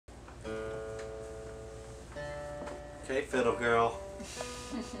Okay, fiddle girl.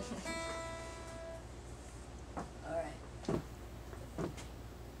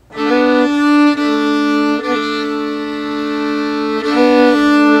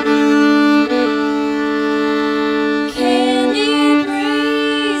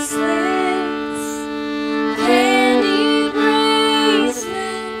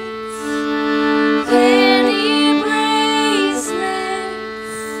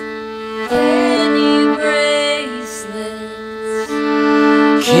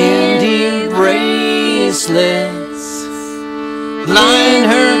 Candy bracelets line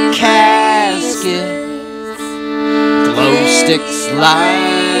her casket, glow sticks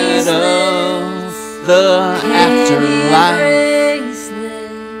light up the afterlife.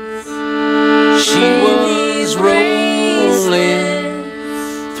 She was rolling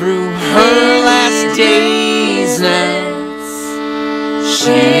through her last days now.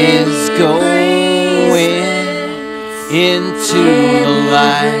 She is going into the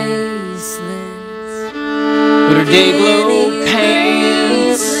light, but her day glow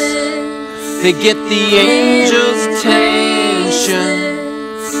pants, they get the angel's attention,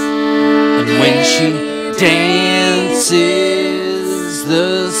 and when she dances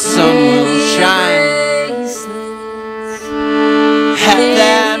the sun will shine. At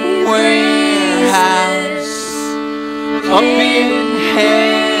that warehouse up in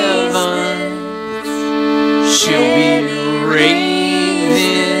heaven, she'll be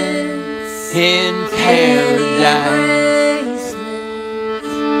raving in paradise.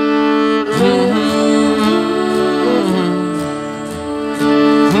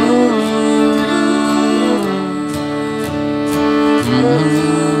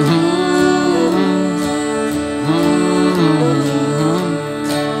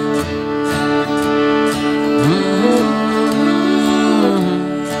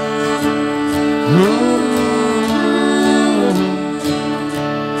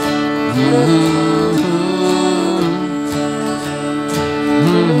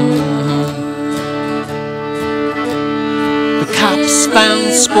 The cops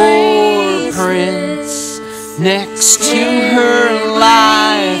found spore prints next to her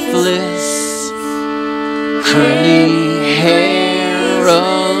lifeless curly hair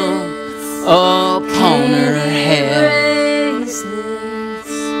upon her head.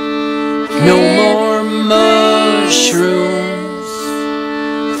 No more mushrooms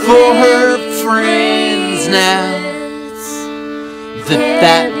for her friends now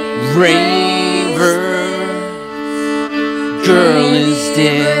that Raver girl is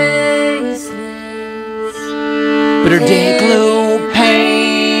dead. But her day glow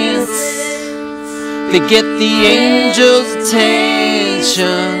pants, they get the angel's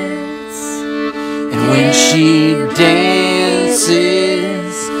attention, and when she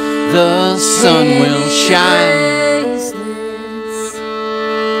dances the sun will shine.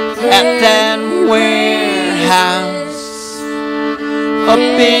 At that warehouse up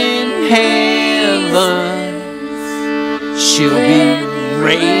in heaven, she'll be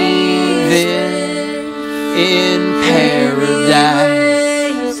raving in paradise.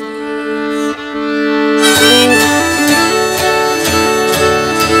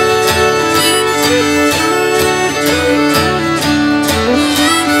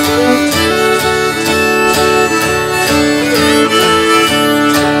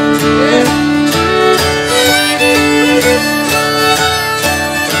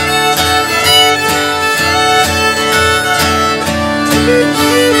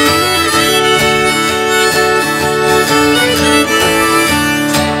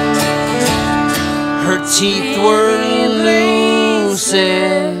 Her teeth were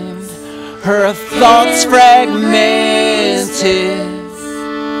loosened, her thoughts fragmented,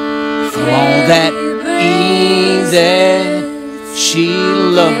 for all that Eve that she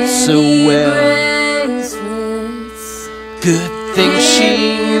loved so well. Good thing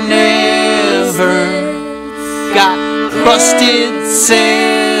she never got busted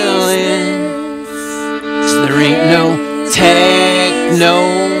selling, 'cause there ain't no techno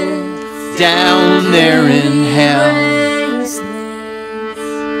down there in hell.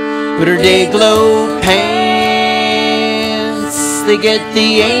 But her day glow pants, they get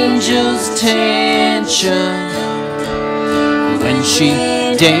the angel's attention. When she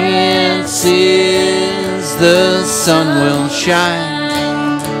dances the sun will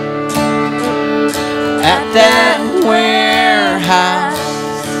shine. At that warehouse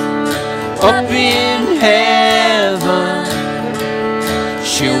up in heaven,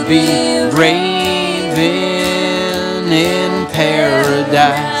 she'll be raving in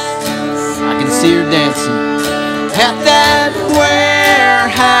paradise. I can see her dancing at that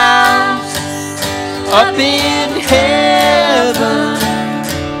warehouse up in heaven.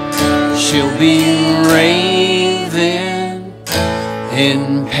 be raving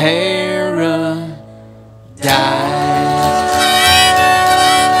in paradise.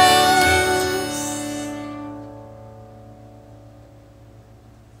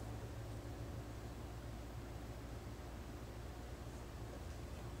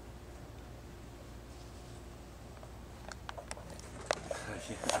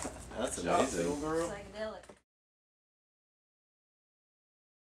 That's amazing. Psychedelic.